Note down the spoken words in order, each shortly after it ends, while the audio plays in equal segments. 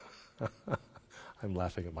I'm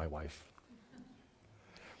laughing at my wife.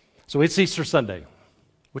 So it's Easter Sunday,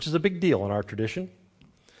 which is a big deal in our tradition.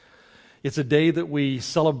 It's a day that we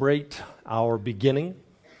celebrate our beginning.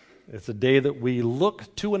 It's a day that we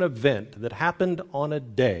look to an event that happened on a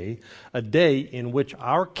day in which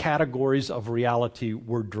our categories of reality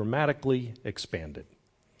were dramatically expanded.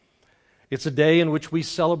 It's a day in which we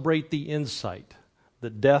celebrate the insight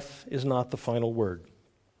that death is not the final word.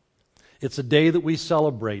 It's a day that we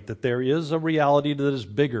celebrate that there is a reality that is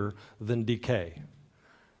bigger than decay.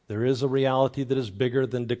 There is a reality that is bigger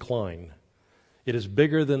than decline. It is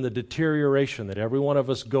bigger than the deterioration that every one of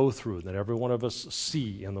us go through, that every one of us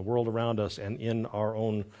see in the world around us and in our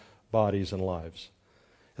own bodies and lives.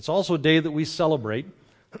 It's also a day that we celebrate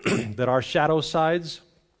that our shadow sides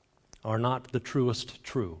are not the truest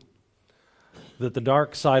true, that the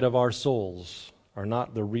dark side of our souls are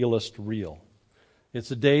not the realest real. It's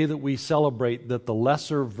a day that we celebrate that the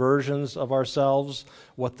lesser versions of ourselves,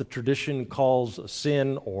 what the tradition calls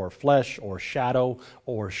sin or flesh or shadow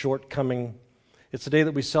or shortcoming, it's a day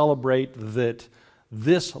that we celebrate that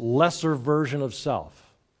this lesser version of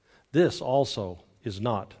self, this also is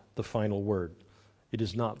not the final word. It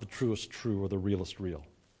is not the truest true or the realest real.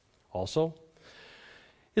 Also,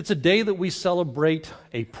 it's a day that we celebrate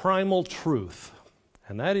a primal truth,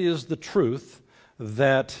 and that is the truth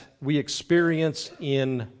that we experience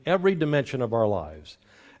in every dimension of our lives,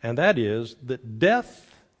 and that is that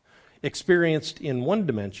death experienced in one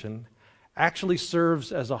dimension actually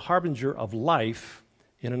serves as a harbinger of life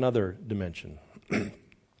in another dimension.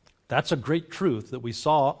 That's a great truth that we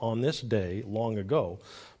saw on this day long ago,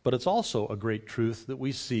 but it's also a great truth that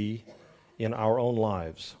we see in our own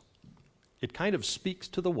lives. It kind of speaks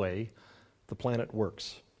to the way the planet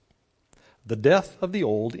works. The death of the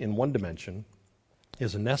old in one dimension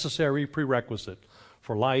is a necessary prerequisite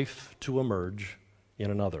for life to emerge in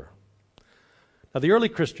another. Now, the early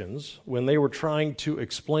Christians, when they were trying to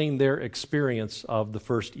explain their experience of the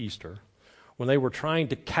first Easter, when they were trying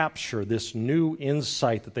to capture this new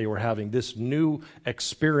insight that they were having, this new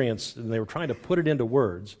experience, and they were trying to put it into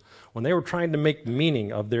words, when they were trying to make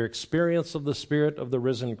meaning of their experience of the Spirit of the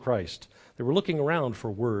risen Christ, they were looking around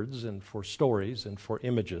for words and for stories and for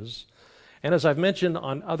images. And as I've mentioned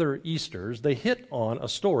on other Easters, they hit on a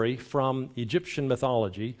story from Egyptian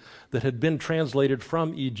mythology that had been translated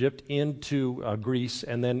from Egypt into Greece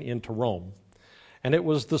and then into Rome. And it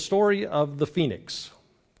was the story of the phoenix.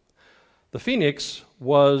 The phoenix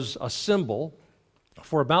was a symbol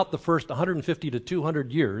for about the first 150 to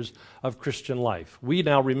 200 years of Christian life. We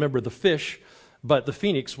now remember the fish, but the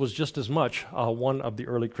phoenix was just as much one of the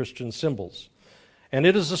early Christian symbols. And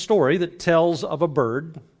it is a story that tells of a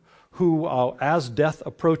bird who, as death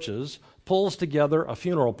approaches, pulls together a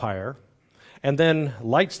funeral pyre and then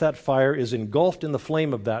lights that fire, is engulfed in the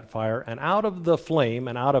flame of that fire, and out of the flame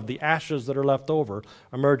and out of the ashes that are left over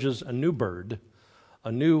emerges a new bird,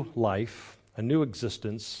 a new life, a new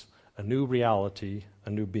existence, a new reality, a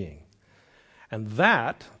new being. And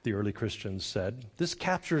that, the early Christians said, this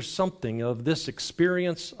captures something of this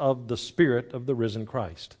experience of the Spirit of the risen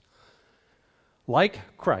Christ. Like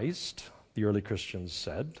Christ, the early Christians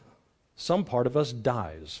said, some part of us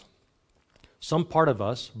dies. Some part of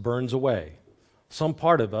us burns away. Some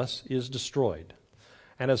part of us is destroyed.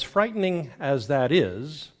 And as frightening as that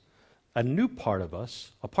is, a new part of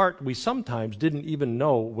us, a part we sometimes didn't even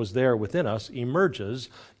know was there within us, emerges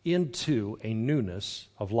into a newness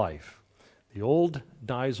of life. The old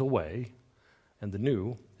dies away, and the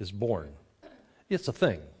new is born. It's a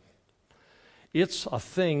thing. It's a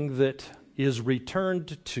thing that is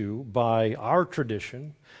returned to by our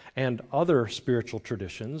tradition and other spiritual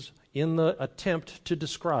traditions in the attempt to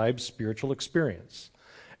describe spiritual experience.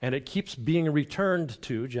 And it keeps being returned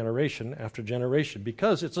to generation after generation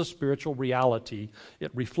because it's a spiritual reality.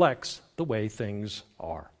 It reflects the way things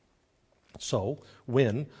are. So,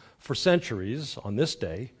 when, for centuries on this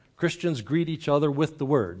day, Christians greet each other with the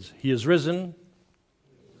words, "He is risen,"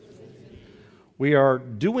 we are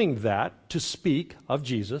doing that to speak of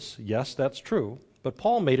Jesus. Yes, that's true. But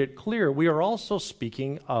Paul made it clear we are also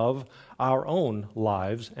speaking of our own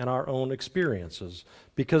lives and our own experiences.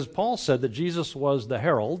 Because Paul said that Jesus was the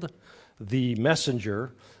herald, the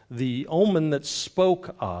messenger, the omen that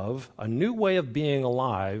spoke of a new way of being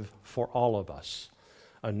alive for all of us.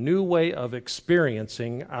 A new way of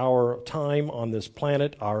experiencing our time on this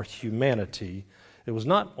planet, our humanity. It was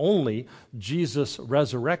not only Jesus'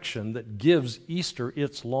 resurrection that gives Easter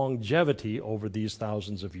its longevity over these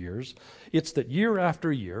thousands of years. It's that year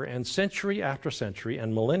after year and century after century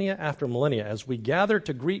and millennia after millennia, as we gather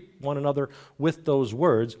to greet one another with those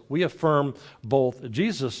words, we affirm both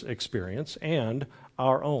Jesus' experience and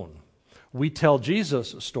our own. We tell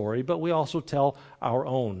Jesus' story, but we also tell our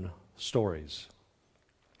own stories.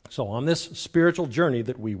 So on this spiritual journey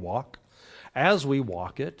that we walk, as we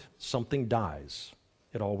walk it, something dies.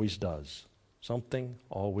 It always does. Something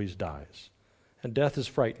always dies. And death is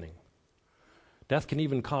frightening. Death can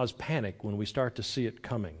even cause panic when we start to see it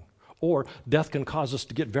coming. Or death can cause us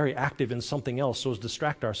to get very active in something else so as to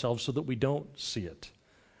distract ourselves so that we don't see it.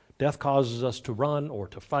 Death causes us to run or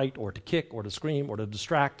to fight or to kick or to scream or to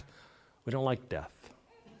distract. We don't like death.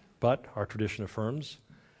 But our tradition affirms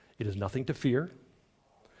it is nothing to fear.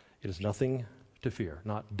 It is nothing to fear.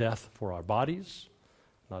 Not death for our bodies,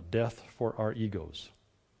 not death for our egos.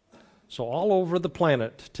 So all over the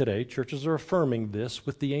planet today, churches are affirming this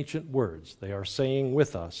with the ancient words. They are saying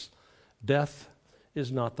with us, death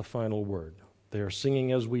is not the final word. They are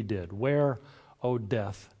singing as we did, where, O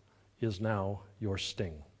death, is now your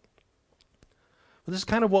sting. Well, this is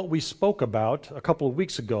kind of what we spoke about a couple of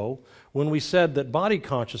weeks ago when we said that body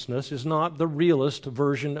consciousness is not the realist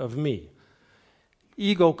version of me.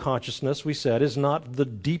 Ego consciousness, we said, is not the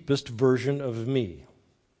deepest version of me.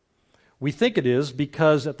 We think it is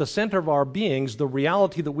because at the center of our beings, the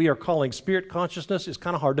reality that we are calling spirit consciousness is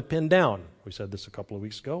kind of hard to pin down. We said this a couple of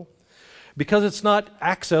weeks ago. Because it's not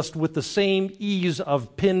accessed with the same ease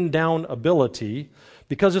of pin down ability,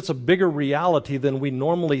 because it's a bigger reality than we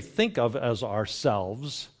normally think of as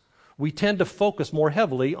ourselves, we tend to focus more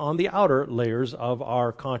heavily on the outer layers of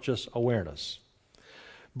our conscious awareness.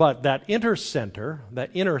 But that inner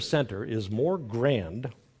center is more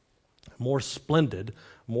grand, more splendid,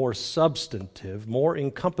 more substantive, more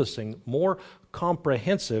encompassing, more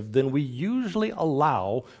comprehensive than we usually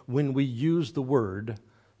allow when we use the word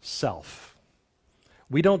self.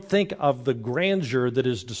 We don't think of the grandeur that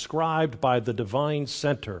is described by the divine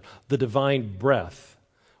center, the divine breath.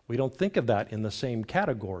 We don't think of that in the same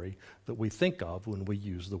category that we think of when we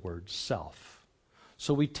use the word self.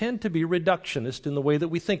 So we tend to be reductionist in the way that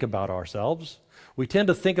we think about ourselves. We tend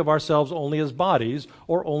to think of ourselves only as bodies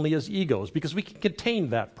or only as egos because we can contain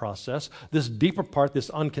that process. This deeper part, this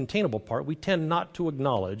uncontainable part, we tend not to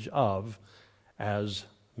acknowledge of as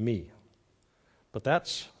me. But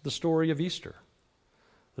that's the story of Easter.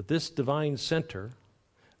 That this divine center,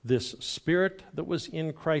 this spirit that was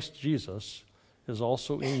in Christ Jesus, is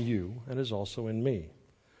also in you and is also in me.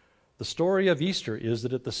 The story of Easter is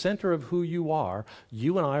that at the center of who you are,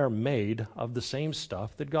 you and I are made of the same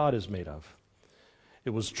stuff that God is made of. It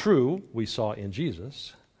was true, we saw in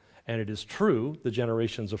Jesus, and it is true, the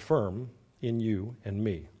generations affirm, in you and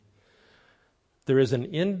me. There is an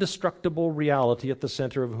indestructible reality at the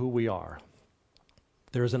center of who we are.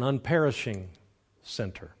 There is an unperishing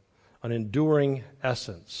center, an enduring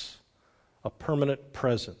essence, a permanent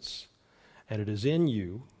presence, and it is in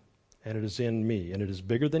you, and it is in me, and it is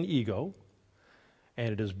bigger than ego, and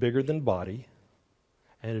it is bigger than body,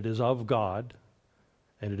 and it is of God,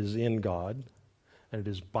 and it is in God, and it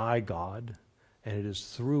is by God, and it is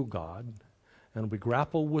through God, and we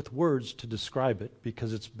grapple with words to describe it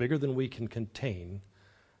because it's bigger than we can contain,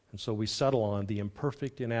 and so we settle on the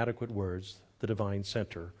imperfect, inadequate words, the divine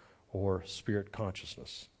center, or spirit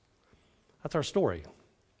consciousness. That's our story.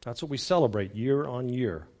 That's what we celebrate year on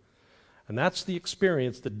year. And that's the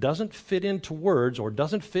experience that doesn't fit into words or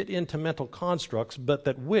doesn't fit into mental constructs, but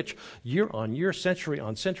that which year on year, century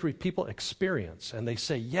on century, people experience. And they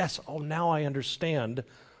say, yes, oh, now I understand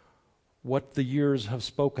what the years have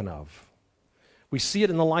spoken of. We see it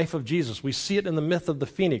in the life of Jesus. We see it in the myth of the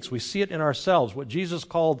phoenix. We see it in ourselves, what Jesus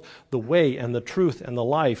called the way and the truth and the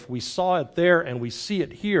life. We saw it there and we see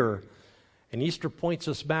it here. And Easter points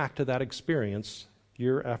us back to that experience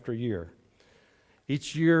year after year.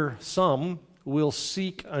 Each year, some will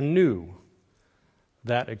seek anew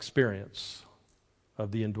that experience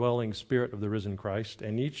of the indwelling Spirit of the risen Christ.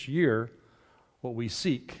 And each year, what we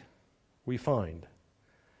seek, we find.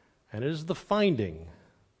 And it is the finding,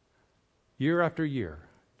 year after year,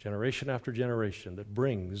 generation after generation, that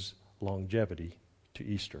brings longevity to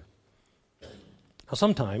Easter. Now,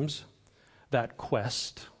 sometimes that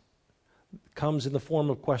quest comes in the form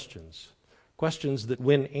of questions. Questions that,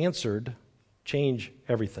 when answered, change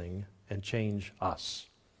everything and change us.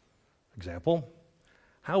 Example,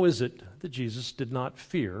 how is it that Jesus did not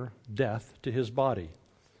fear death to his body?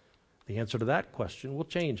 The answer to that question will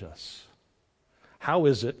change us. How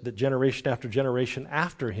is it that generation after generation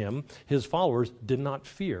after him, his followers did not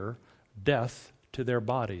fear death to their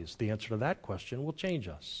bodies? The answer to that question will change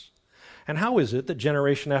us. And how is it that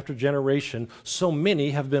generation after generation, so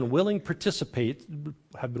many have been willing participants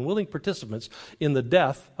in the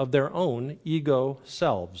death of their own ego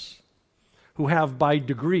selves, who have by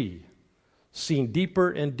degree seeing deeper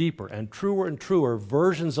and deeper and truer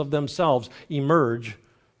versions of themselves emerge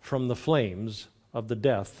from the flames of the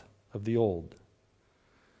death of the old.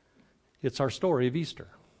 It's our story of Easter.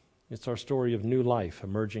 It's our story of new life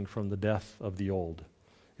emerging from the death of the old.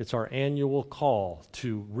 It's our annual call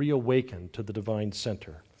to reawaken to the divine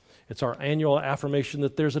center. It's our annual affirmation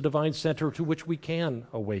that there's a divine center to which we can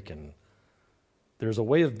awaken. There's a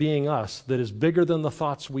way of being us that is bigger than the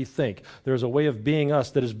thoughts we think. There's a way of being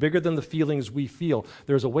us that is bigger than the feelings we feel.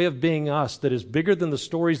 There's a way of being us that is bigger than the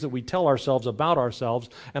stories that we tell ourselves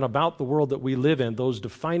and about the world that we live in, those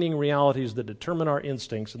defining realities that determine our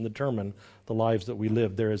instincts and determine the lives that we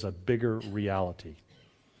live. There is a bigger reality.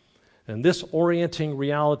 And this orienting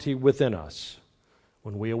reality within us,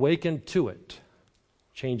 when we awaken to it,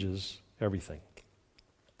 changes everything.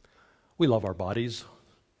 We love our bodies.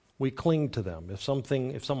 We cling to them. If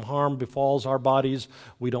some harm befalls our bodies,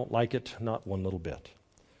 we don't like it, not one little bit.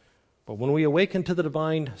 But when we awaken to the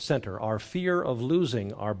divine center, our fear of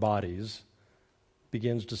losing our bodies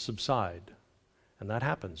begins to subside. And that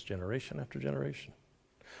happens generation after generation.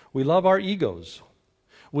 We love our egos.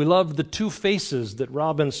 We love the two faces that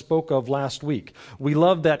Robin spoke of last week. We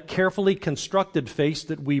love that carefully constructed face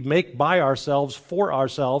that we make by ourselves, for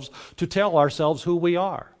ourselves, to tell ourselves who we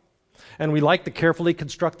are. And we like the carefully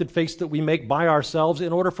constructed face that we make by ourselves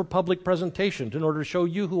in order for public presentation, in order to show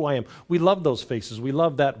you who I am. We love those faces. We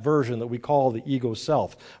love that version that we call the ego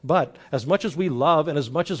self. But as much as we love and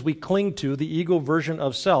as much as we cling to the ego version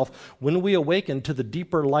of self, when we awaken to the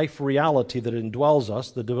deeper life reality that indwells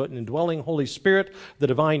us, the indwelling Holy Spirit, the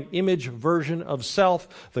divine image version of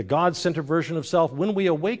self, the God-centered version of self, when we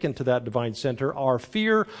awaken to that divine center, our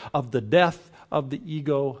fear of the death of the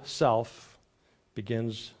ego self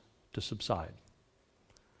begins to subside.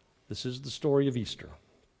 This is the story of Easter.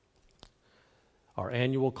 Our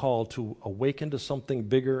annual call to awaken to something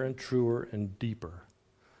bigger and truer and deeper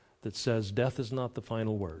that says death is not the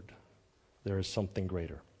final word. There is something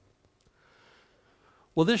greater.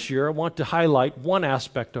 Well, this year I want to highlight one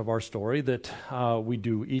aspect of our story that we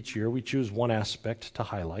do each year. We choose one aspect to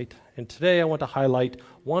highlight. And today I want to highlight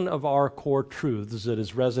one of our core truths that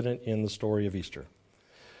is resident in the story of Easter.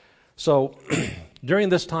 So during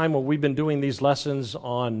this time when we've been doing these lessons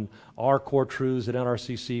on our core truths at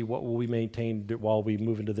NRCC, what will we maintain while we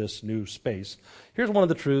move into this new space? Here's one of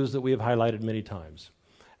the truths that we have highlighted many times,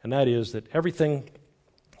 and that is that everything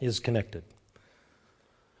is connected.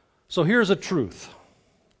 So here's a truth.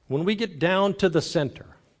 When we get down to the center,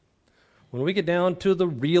 when we get down to the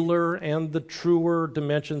realer and the truer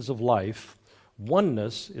dimensions of life,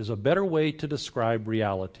 oneness is a better way to describe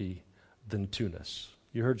reality than two-ness.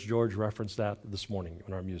 You heard George reference that this morning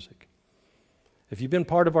in our music. If you've been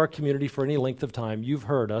part of our community for any length of time, you've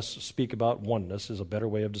heard us speak about oneness as a better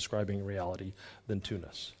way of describing reality than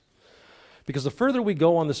two-ness. Because the further we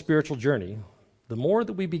go on the spiritual journey, the more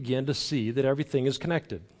that we begin to see that everything is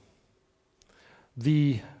connected.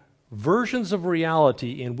 The versions of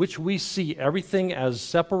reality in which we see everything as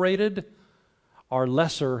separated are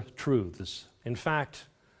lesser truths. In fact,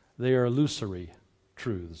 they are illusory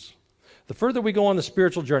truths. The further we go on the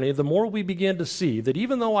spiritual journey, the more we begin to see that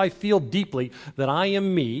even though I feel deeply that I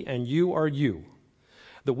am me and you are you,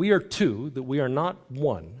 that we are two, that we are not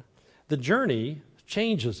one, the journey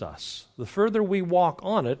changes us. The further we walk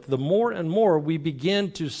on it, the more and more we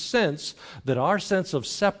begin to sense that our sense of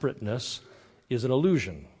separateness is an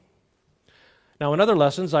illusion. Now, in other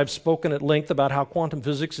lessons, I've spoken at length about how quantum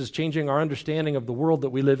physics is changing our understanding of the world that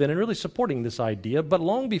we live in and really supporting this idea. But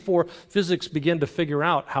long before physics began to figure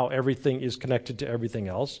out how everything is connected to everything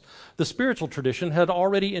else, the spiritual tradition had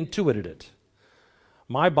already intuited it.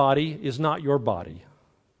 My body is not your body.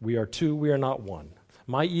 We are two, we are not one.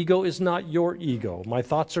 My ego is not your ego. My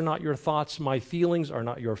thoughts are not your thoughts. My feelings are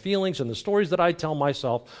not your feelings. And the stories that I tell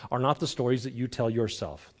myself are not the stories that you tell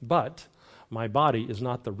yourself. But my body is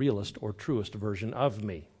not the realest or truest version of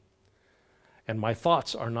me. And my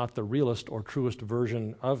thoughts are not the realest or truest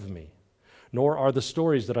version of me. Nor are the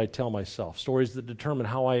stories that I tell myself, stories that determine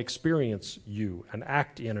how I experience you and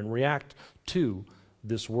act in and react to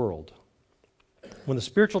this world. When the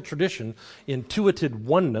spiritual tradition intuited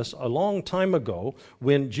oneness a long time ago,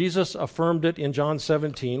 when Jesus affirmed it in John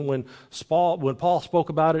 17, when Paul spoke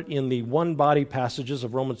about it in the one-body passages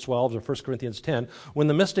of Romans 12 or 1 Corinthians 10, when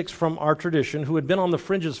the mystics from our tradition, who had been on the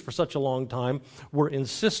fringes for such a long time, were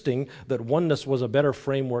insisting that oneness was a better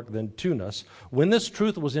framework than two-ness, when this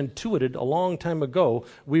truth was intuited a long time ago,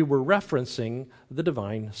 we were referencing the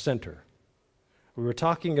divine center. We were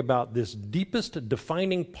talking about this deepest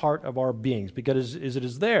defining part of our beings because it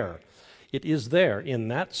is there in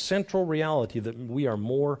that central reality that we are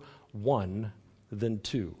more one than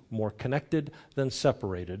two, more connected than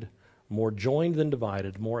separated, more joined than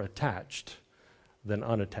divided, more attached than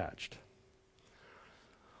unattached.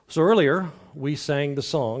 So earlier, we sang the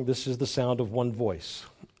song, "This is the Sound of One Voice."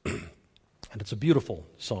 And it's a beautiful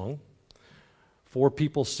song. Four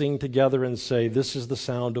people sing together and say, "This is the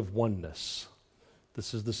sound of oneness.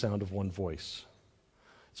 This is the sound of one voice."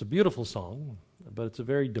 It's a beautiful song, but it's a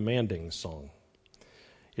very demanding song.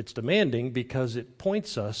 It's demanding because it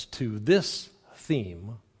points us to this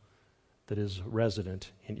theme that is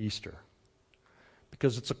resident in Easter.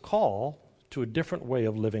 Because it's a call to a different way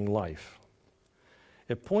of living life.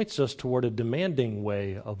 It points us toward a demanding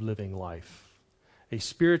way of living life, a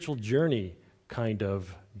spiritual journey kind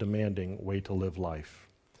of demanding way to live life.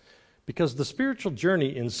 Because the spiritual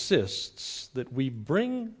journey insists that we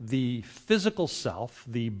bring the physical self,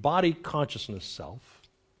 the body consciousness self,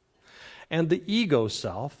 and the ego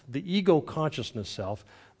self, the ego consciousness self.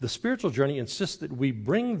 The spiritual journey insists that we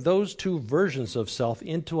bring those two versions of self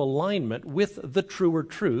into alignment with the truer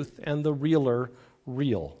truth and the realer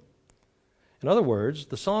real. In other words,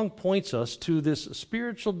 the song points us to this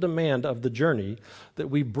spiritual demand of the journey that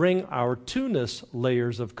we bring our two-ness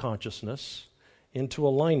layers of consciousness into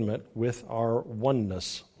alignment with our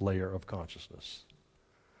oneness layer of consciousness.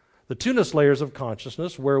 The two-ness layers of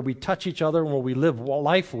consciousness, where we touch each other and where we live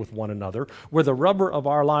life with one another, where the rubber of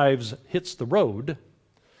our lives hits the road,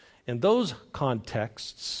 in those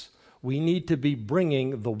contexts, we need to be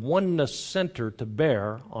bringing the oneness center to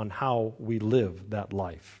bear on how we live that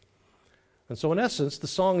life. And so in essence, the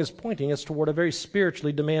song is pointing us toward a very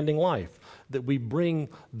spiritually demanding life, that we bring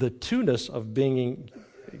the two-ness of being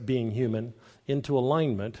human into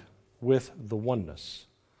alignment with the oneness.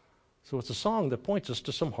 So it's a song that points us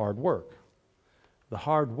to some hard work. The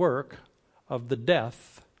hard work of the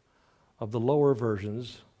death of the lower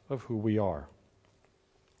versions of who we are.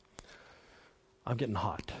 I'm getting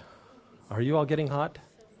hot. Are you all getting hot?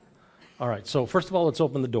 All right, so first of all, let's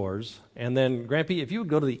open the doors. And then, Grampy, if you would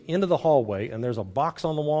go to the end of the hallway, and there's a box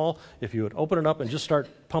on the wall, if you would open it up and just start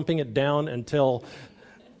pumping it down until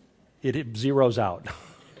it zeroes out.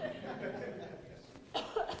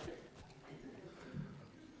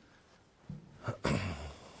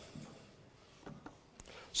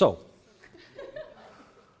 So,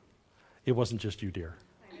 it wasn't just you, dear.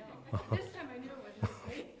 I know. This time I knew it wasn't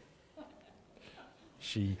me.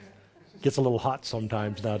 She gets a little hot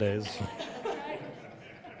sometimes nowadays.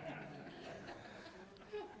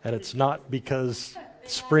 And it's not because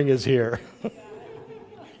spring is here.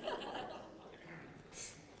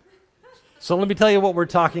 So let me tell you what we're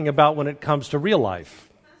talking about when it comes to real life.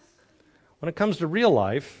 When it comes to real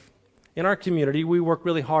life, in our community, we work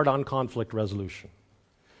really hard on conflict resolution.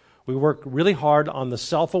 We work really hard on the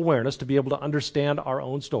self-awareness to be able to understand our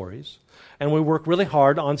own stories. And we work really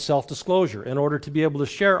hard on self-disclosure in order to be able to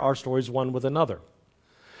share our stories one with another.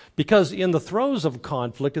 Because in the throes of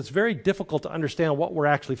conflict, it's very difficult to understand what we're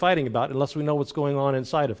actually fighting about unless we know what's going on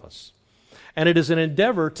inside of us. And it is an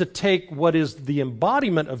endeavor to take what is the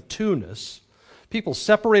embodiment of two-ness, people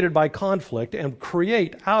separated by conflict, and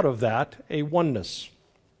create out of that a oneness.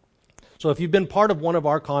 So if you've been part of one of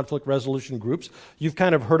our conflict resolution groups, you've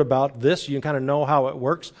kind of heard about this, you kind of know how it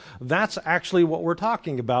works. That's actually what we're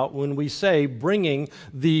talking about when we say bringing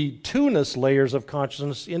the two-ness layers of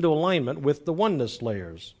consciousness into alignment with the oneness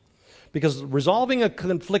layers. Because resolving a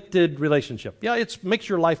conflicted relationship, yeah, it makes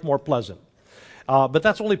your life more pleasant. But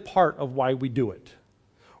that's only part of why we do it.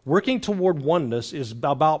 Working toward oneness is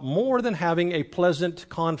about more than having a pleasant,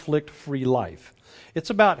 conflict-free life. It's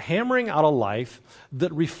about hammering out a life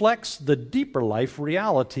that reflects the deeper life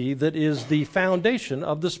reality that is the foundation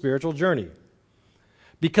of the spiritual journey.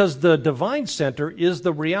 Because the divine center is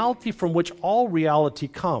the reality from which all reality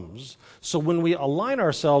comes. So when we align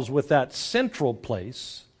ourselves with that central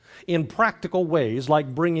place in practical ways,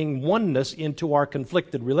 like bringing oneness into our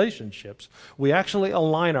conflicted relationships, we actually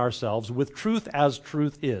align ourselves with truth as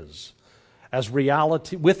truth is, as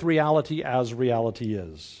reality, with reality as reality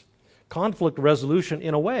is. Conflict resolution,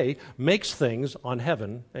 in a way, makes things on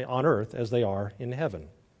earth as they are in heaven.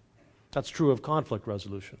 That's true of conflict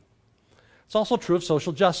resolution. It's also true of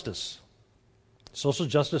social justice. Social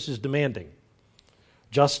justice is demanding.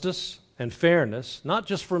 Justice and fairness, not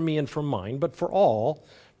just for me and for mine, but for all.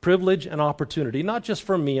 Privilege and opportunity, not just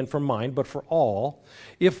for me and for mine, but for all.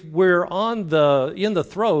 If we're in the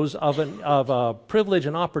throes of a privilege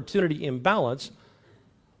and opportunity imbalance,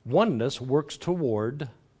 oneness works toward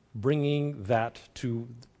bringing that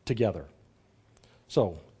together.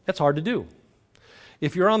 So, that's hard to do.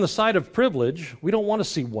 If you're on the side of privilege, we don't want to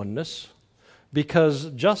see oneness because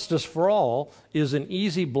justice for all is an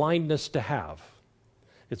easy blindness to have.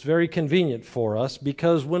 It's very convenient for us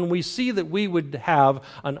because when we see that we would have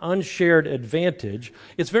an unshared advantage,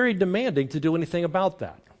 it's very demanding to do anything about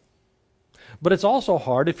that. But it's also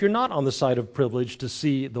hard if you're not on the side of privilege to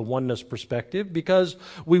see the oneness perspective because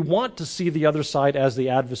we want to see the other side as the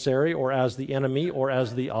adversary or as the enemy or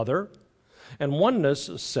as the other. And oneness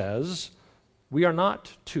says we are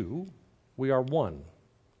not two, we are one,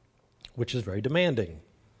 which is very demanding.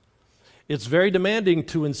 It's very demanding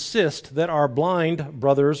to insist that our blind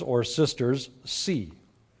brothers or sisters see.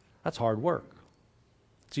 That's hard work.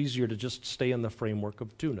 It's easier to just stay in the framework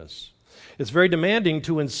of two-ness. It's very demanding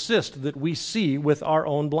to insist that we see with our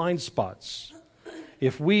own blind spots.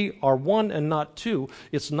 If we are one and not two,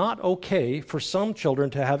 it's not okay for some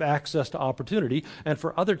children to have access to opportunity and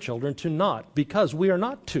for other children to not. Because we are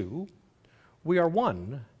not two, we are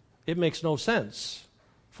one. It makes no sense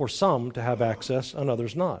for some to have access and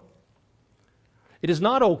others not. It is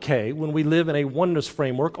not okay when we live in a oneness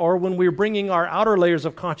framework or when we're bringing our outer layers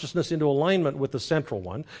of consciousness into alignment with the central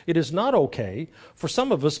one. It is not okay for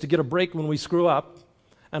some of us to get a break when we screw up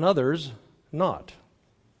and others not.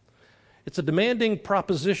 It's a demanding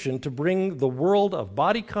proposition to bring the world of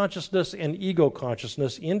body consciousness and ego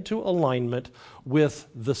consciousness into alignment with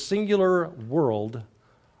the singular world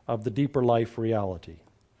of the deeper life reality,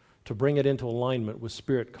 to bring it into alignment with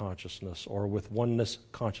spirit consciousness or with oneness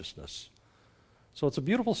consciousness. So it's a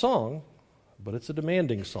beautiful song, but it's a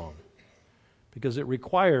demanding song because it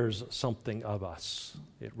requires something of us.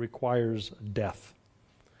 It requires death.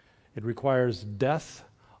 It requires death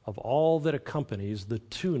of all that accompanies the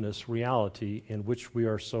two-ness reality in which we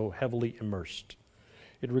are so heavily immersed.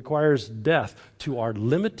 It requires death to our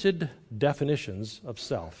limited definitions of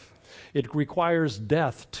self. It requires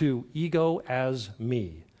death to ego as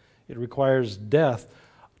me. It requires death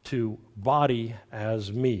to body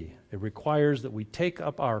as me. It requires that we take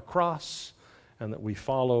up our cross and that we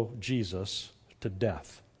follow Jesus to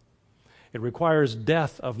death. It requires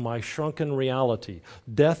death of my shrunken reality,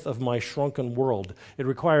 death of my shrunken world. It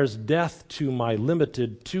requires death to my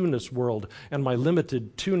limited two-ness world and my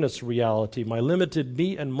limited two-ness reality, my limited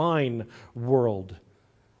me and mine world,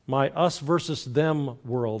 my us versus them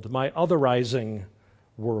world, my otherizing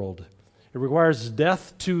world. It requires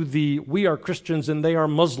death to the we are Christians and they are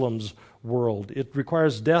Muslims world. It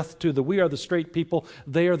requires death to the we are the straight people,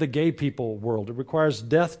 they are the gay people world. It requires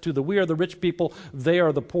death to the we are the rich people, they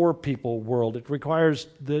are the poor people world. It requires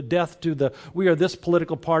the death to the we are this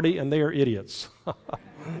political party and they are idiots.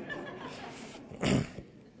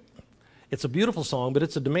 It's a beautiful song, but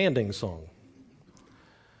it's a demanding song.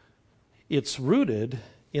 It's rooted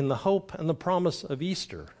in the hope and the promise of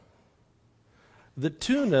Easter. That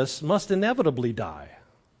two-ness must inevitably die.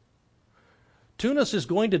 Two-ness is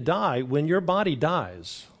going to die when your body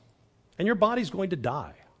dies, and your body's going to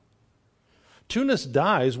die. Two-ness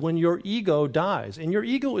dies when your ego dies, and your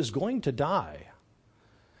ego is going to die.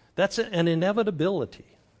 That's an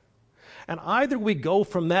inevitability. And either we go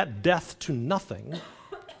from that death to nothing,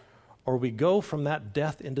 or we go from that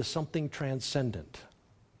death into something transcendent.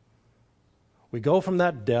 We go from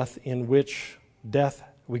that death in which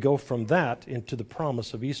we go from that into the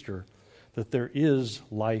promise of Easter that there is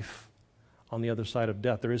life on the other side of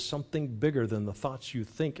death. There is something bigger than the thoughts you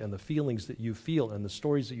think and the feelings that you feel and the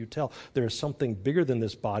stories that you tell. There is something bigger than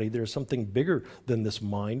this body. There is something bigger than this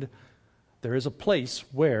mind. There is a place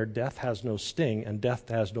where death has no sting and death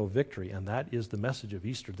has no victory, and that is the message of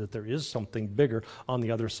Easter, that there is something bigger on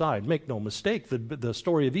the other side. Make no mistake, the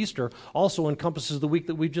story of Easter also encompasses the week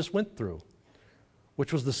that we just went through,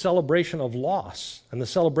 which was the celebration of loss and the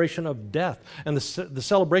celebration of death and the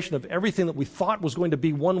celebration of everything that we thought was going to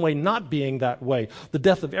be one way not being that way. The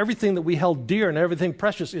death of everything that we held dear and everything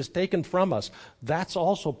precious is taken from us. That's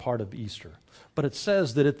also part of Easter. But it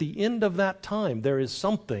says that at the end of that time, there is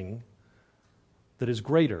something that is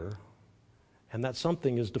greater, and that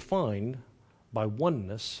something is defined by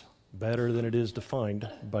oneness better than it is defined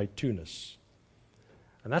by two-ness.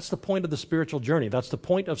 And that's the point of the spiritual journey. That's the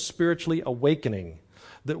point of spiritually awakening,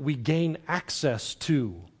 that we gain access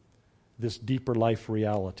to this deeper life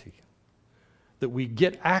reality, that we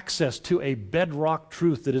get access to a bedrock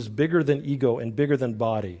truth that is bigger than ego and bigger than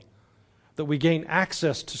body, that we gain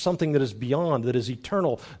access to something that is beyond, that is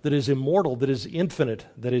eternal, that is immortal, that is infinite,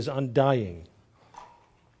 that is undying.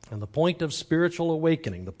 And the point of spiritual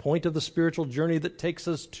awakening, the point of the spiritual journey that takes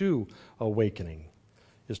us to awakening,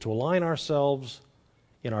 is to align ourselves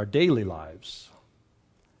in our daily lives,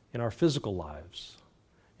 in our physical lives,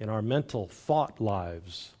 in our mental thought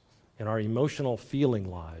lives, in our emotional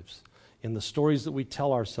feeling lives, in the stories that we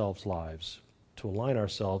tell ourselves lives, to align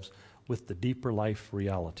ourselves with the deeper life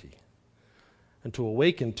reality. and to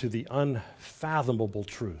awaken to the unfathomable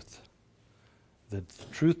truth, the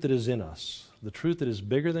truth that is in us, the truth that is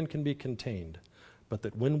bigger than can be contained, but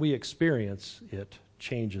that when we experience it,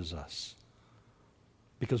 changes us.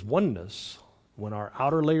 Because oneness, when our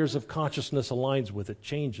outer layers of consciousness aligns with it,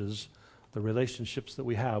 changes the relationships that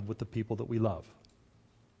we have with the people that we love.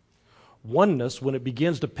 Oneness, when it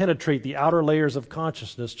begins to penetrate the outer layers of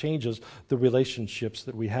consciousness, changes the relationships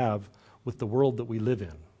that we have with the world that we live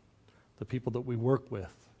in, the people that we work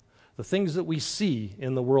with, the things that we see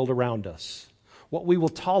in the world around us, what we will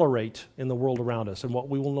tolerate in the world around us, and what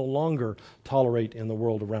we will no longer tolerate in the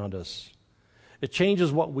world around us. It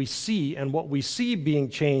changes what we see, and what we see being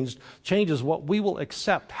changed changes what we will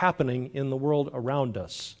accept happening in the world around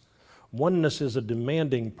us. Oneness is a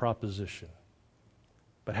demanding proposition.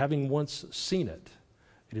 But having once seen it,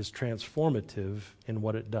 it is transformative in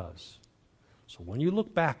what it does. So when you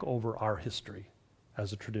look back over our history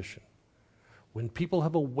as a tradition, when people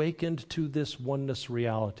have awakened to this oneness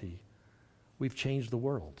reality, we've changed the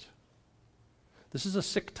world. This is a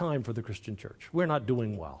sick time for the Christian church. We're not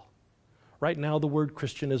doing well. Right now, the word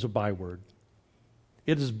Christian is a byword.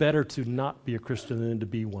 It is better to not be a Christian than to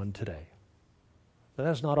be one today. But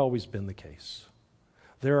that's not always been the case.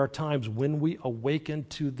 There are times when we awaken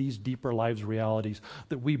to these deeper lives realities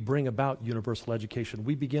that we bring about universal education.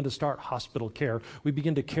 We begin to start hospital care. We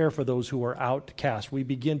begin to care for those who are outcast. We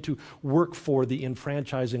begin to work for the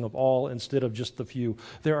enfranchising of all instead of just the few.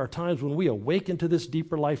 There are times when we awaken to this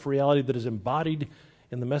deeper life reality that is embodied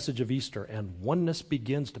in the message of Easter, and oneness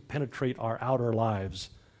begins to penetrate our outer lives.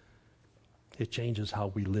 It changes how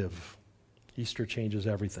we live. Easter changes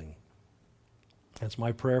everything. That's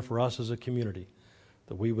my prayer for us as a community,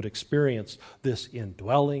 that we would experience this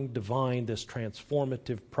indwelling divine, this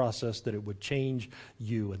transformative process, that it would change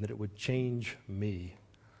you and that it would change me,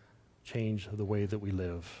 change the way that we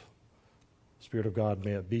live. Spirit of God,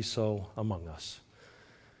 may it be so among us.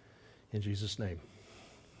 In Jesus' name,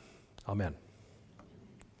 amen.